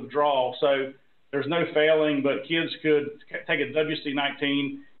pass-withdrawal. So there's no failing, but kids could take a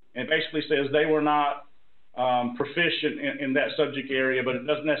WC-19, and it basically says they were not proficient in that subject area, but it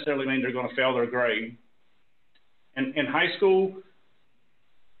doesn't necessarily mean they're going to fail their grade. And in high school,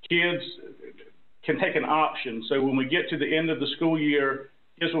 kids can take an option. So when we get to the end of the school year,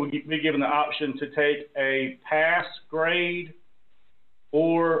 kids will be given the option to take a pass grade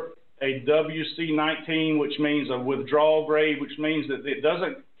or a WC-19, which means a withdrawal grade, which means that it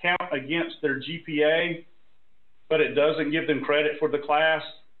doesn't count against their GPA, but it doesn't give them credit for the class.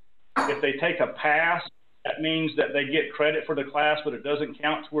 If they take a pass, that means that they get credit for the class, but it doesn't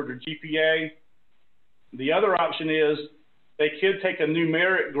count toward their GPA. The other option is they could take a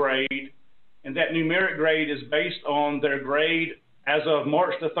numeric grade, and that numeric grade is based on their grade as of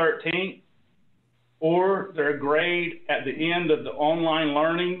March the 13th, or their grade at the end of the online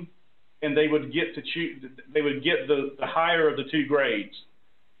learning, and they would get to choose. They would get the higher of the two grades.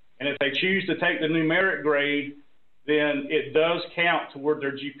 And if they choose to take the numeric grade, then it does count toward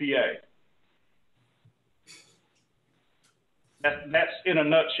their GPA. That's in a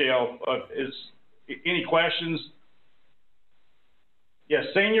nutshell. Any questions? Yes,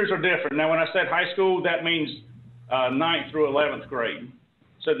 seniors are different. Now, when I said high school, that means 9th through 11th grade.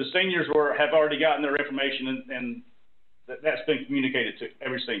 So the seniors have already gotten their information, and that's been communicated to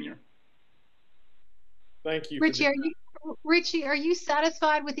every senior. Thank you. Richie, are you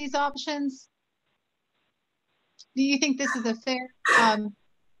satisfied with these options? Do you think this is a fair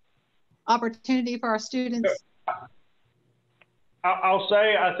opportunity for our students? I'll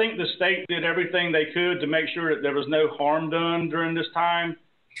say I think the state did everything they could to make sure that there was no harm done during this time.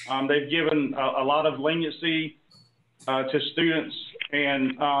 They've given a lot of leniency to students,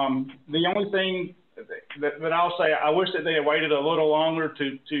 and the only thing that I'll say, I wish that they had waited a little longer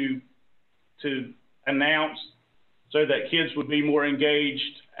to announce, so that kids would be more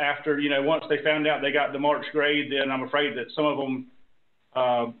engaged after, once they found out they got the March grade. Then I'm afraid that some of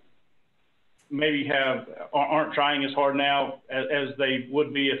them maybe aren't trying as hard now as they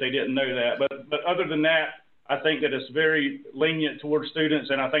would be if they didn't know that. But other than that, I think that it's very lenient towards students,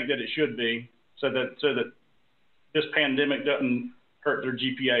 and I think that it should be, so that this pandemic doesn't hurt their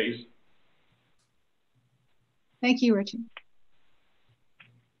GPAs. Thank you, Richie.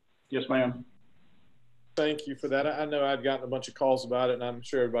 Yes, ma'am. Thank you for that. I know I'd gotten a bunch of calls about it, and I'm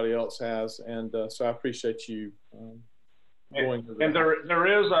sure everybody else has, and so I appreciate you going to that. And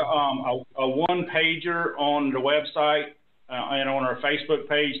there is a one pager on the website and on our Facebook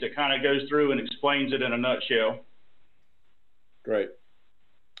page that kind of goes through and explains it in a nutshell. Great.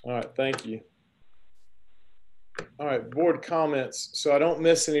 All right, thank you. All right, board comments. So I don't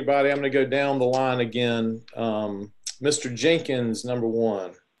miss anybody. I'm going to go down the line again. Mr. Jenkins, number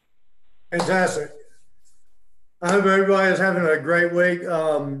 1. Fantastic. I hope everybody is having a great week.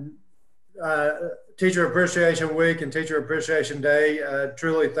 Teacher Appreciation Week and Teacher Appreciation Day.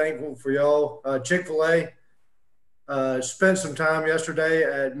 Truly thankful for y'all. Chick-fil-A spent some time yesterday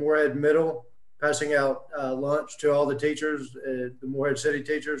at Moorhead Middle passing out lunch to all the teachers, the Moorhead City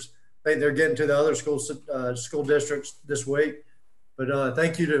teachers. I think they're getting to the other school districts this week. But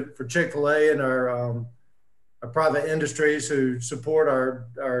thank you for Chick-fil-A and our private industries who support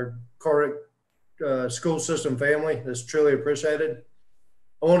our current school system family. It's truly appreciated.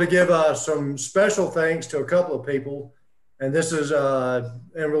 I want to give some special thanks to a couple of people, and this is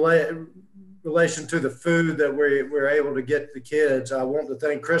in relation to the food that we're able to get the kids. I want to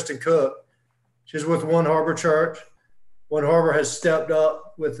thank Kristen Cook. She's with One Harbor Church. One Harbor has stepped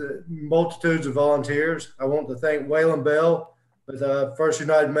up with multitudes of volunteers. I want to thank Waylon Bell with First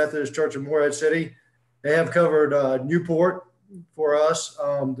United Methodist Church of Moorhead City. They have covered Newport for us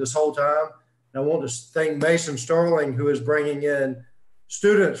this whole time. And I want to thank Mason Sterling, who is bringing in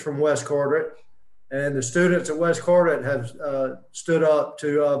students from West Carteret. And the students at West Carteret have stood up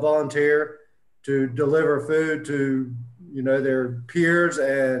to volunteer to deliver food to their peers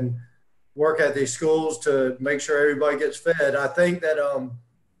and work at these schools to make sure everybody gets fed. I think that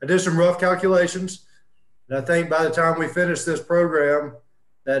I did some rough calculations, and I think by the time we finish this program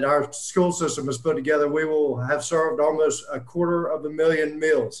that our school system has put together, we will have served almost 250,000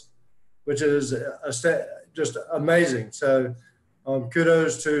 meals, which is just amazing. So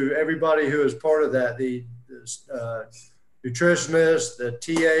kudos to everybody who is part of that, the nutritionists, the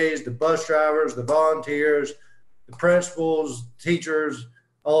TAs, the bus drivers, the volunteers, the principals, teachers,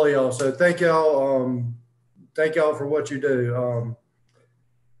 all of y'all. So thank y'all for what you do.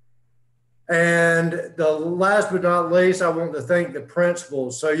 And the last but not least, I want to thank the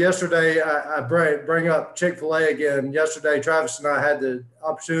principals. So yesterday, I bring up Chick-fil-A again. Yesterday, Travis and I had the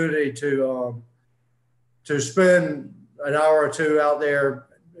opportunity to spend an hour or two out there,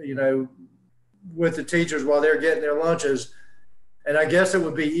 with the teachers while they're getting their lunches. And I guess it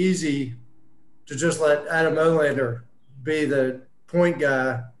would be easy to just let Adam Olander be the point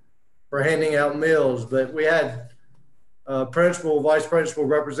guy for handing out meals, but we had principal, vice principal,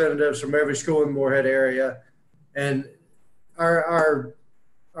 representatives from every school in the Moorhead area, and our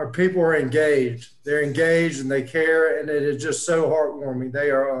people are engaged. They're engaged and they care, and it is just so heartwarming.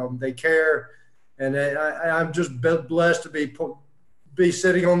 They care, and I'm just blessed to be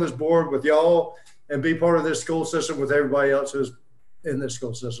sitting on this board with y'all and be part of this school system with everybody else who's in this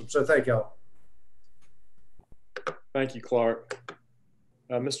school system. So thank y'all. Thank you, Clark.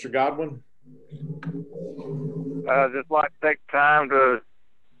 Mr. Godwin? I'd just like to take time to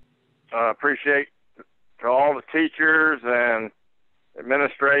appreciate to all the teachers and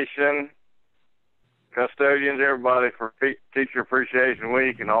administration, custodians, everybody for Teacher Appreciation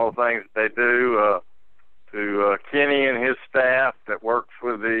Week and all the things that they do. To Kenny and his staff that works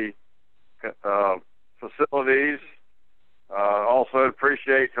with the facilities. Also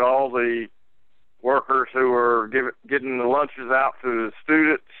appreciate to all the workers who are getting the lunches out to the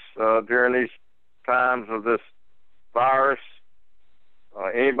students during these times of this virus.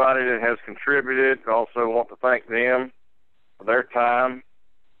 Anybody that has contributed, also want to thank them for their time.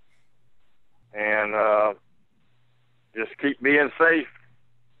 And just keep being safe.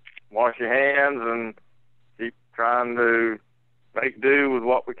 Wash your hands and keep trying to make do with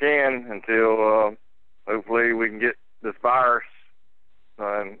what we can until hopefully we can get this virus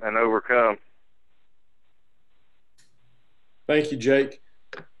and overcome. Thank you, Jake.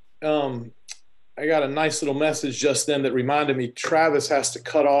 I got a nice little message just then that reminded me Travis has to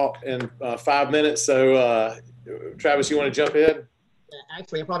cut off in 5 minutes. So, Travis, you want to jump in?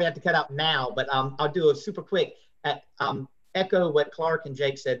 Actually, I probably have to cut out now, but I'll do a super quick. Echo what Clark and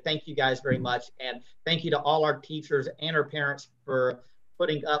Jake said. Thank you guys very much. And thank you to all our teachers and our parents for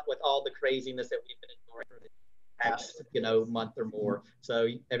putting up with all the craziness that we've been enduring for the past, month or more. So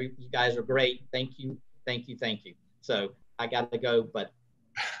you guys are great. Thank you. Thank you. Thank you. So I got to go, but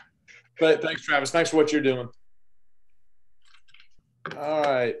thanks, Travis. Thanks for what you're doing. All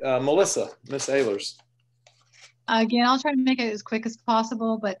right, Melissa, Miss Ehlers. Again, I'll try to make it as quick as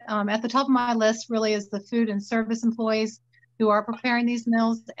possible, but at the top of my list really is the food and service employees who are preparing these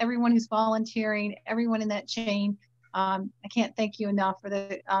meals, everyone who's volunteering, everyone in that chain. I can't thank you enough for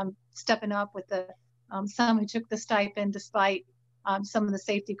the stepping up with the some who took the stipend despite some of the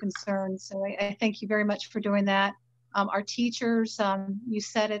safety concerns. So I thank you very much for doing that. Our teachers, you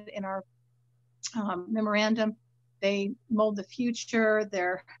said it in our memorandum, they mold the future.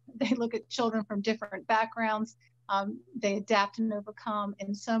 They look at children from different backgrounds. They adapt and overcome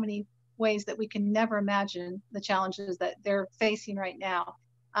in so many ways that we can never imagine the challenges that they're facing right now.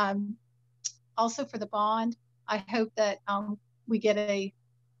 Also for the bond, I hope that we get a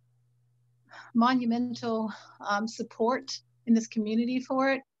monumental support in this community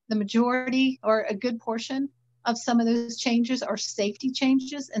for it. The majority or a good portion of some of those changes are safety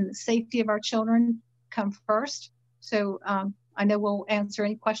changes, and the safety of our children come first. So I know we'll answer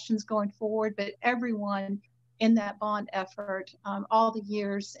any questions going forward, but everyone in that bond effort, all the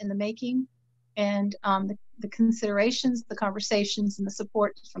years in the making, and the considerations, the conversations, and the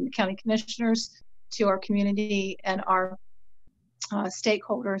support from the county commissioners to our community and our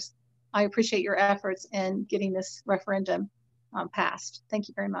stakeholders. I appreciate your efforts in getting this referendum passed. Thank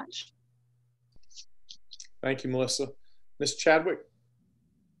you very much. Thank you, Melissa. Ms. Chadwick?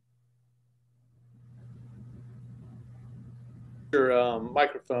 Your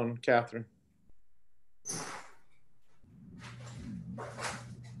microphone, Catherine.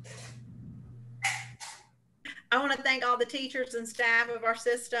 I want to thank all the teachers and staff of our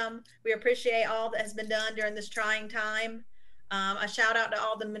system. We appreciate all that has been done during this trying time. A shout out to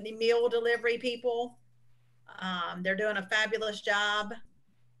all the meal delivery people. They're doing a fabulous job.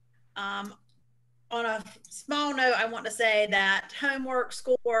 On a small note, I want to say that homework,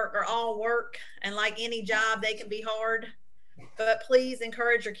 schoolwork are all work, and like any job, they can be hard. But please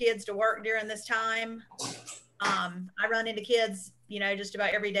encourage your kids to work during this time. I run into kids, just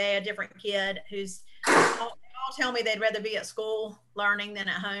about every day, a different kid who's all tell me they'd rather be at school learning than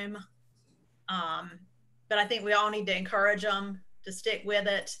at home. But I think we all need to encourage them to stick with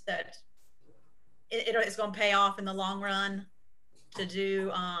it, that it's going to pay off in the long run to do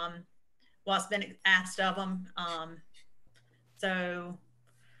what's been asked of them. So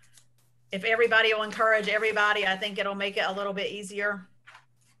if everybody will encourage everybody, I think it'll make it a little bit easier.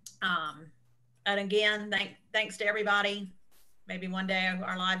 And again, thanks to everybody. Maybe one day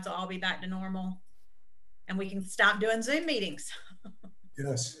our lives will all be back to normal and we can stop doing Zoom meetings.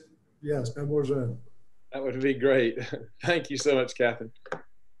 Yes, no more Zoom. That would be great. Thank you so much, Catherine. All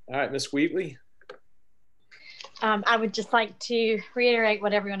right, Ms. Wheatley. I would just like to reiterate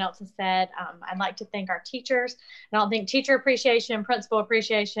what everyone else has said. I'd like to thank our teachers. I don't think teacher appreciation, principal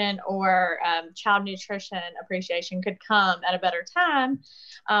appreciation, or child nutrition appreciation could come at a better time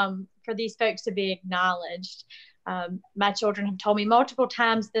for these folks to be acknowledged. My children have told me multiple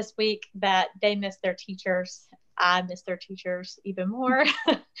times this week that they miss their teachers. I miss their teachers even more.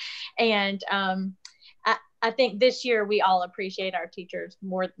 And I think this year we all appreciate our teachers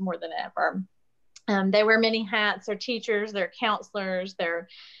more than ever. They wear many hats. They're teachers, they're counselors, they're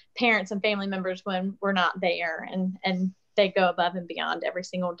parents and family members when we're not there, and they go above and beyond every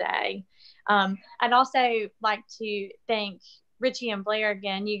single day. I'd also like to thank Richie and Blair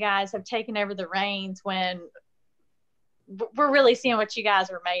again. You guys have taken over the reins when we're really seeing what you guys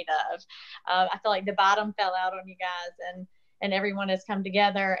are made of. I feel like the bottom fell out on you guys, and everyone has come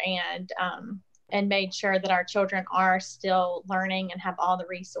together and made sure that our children are still learning and have all the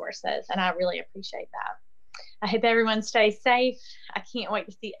resources. And I really appreciate that. I hope everyone stays safe. I can't wait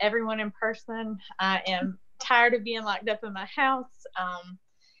to see everyone in person. I am tired of being locked up in my house.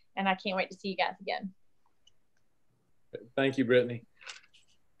 And I can't wait to see you guys again. Thank you, Brittany.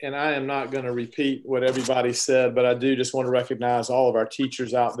 And I am not going to repeat what everybody said, but I do just want to recognize all of our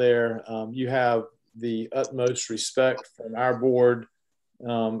teachers out there. You have the utmost respect from our board.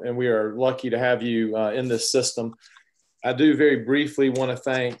 And we are lucky to have you in this system. I do very briefly want to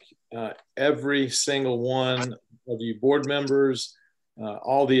thank every single one of you board members,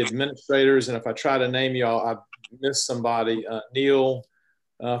 all the administrators, and if I try to name y'all, I miss somebody. Neil,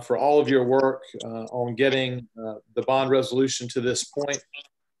 for all of your work on getting the bond resolution to this point.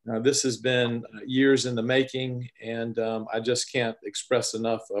 This has been years in the making, and I just can't express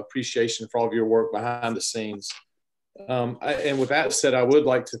enough appreciation for all of your work behind the scenes. And with that said, I would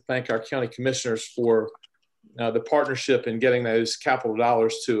like to thank our county commissioners for the partnership in getting those capital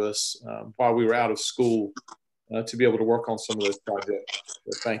dollars to us while we were out of school to be able to work on some of those projects.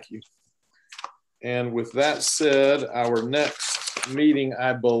 So thank you. And with that said, our next meeting,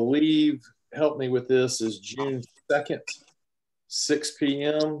 I believe, help me with this, is June 2nd, 6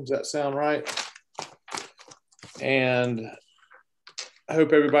 p.m. Does that sound right? And I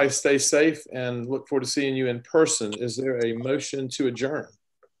hope everybody stays safe and look forward to seeing you in person. Is there a motion to adjourn?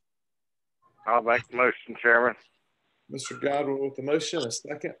 I'll make the motion, Chairman. Mr. Godwin with the motion, a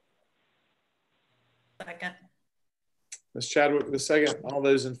second. Second. Ms. Chadwick with the second. All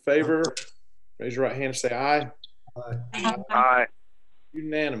those in favor, raise your right hand and say aye. Aye. Aye.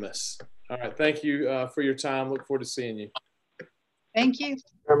 Unanimous. All right. Thank you for your time. Look forward to seeing you. Thank you.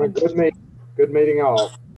 Chairman, good meeting all.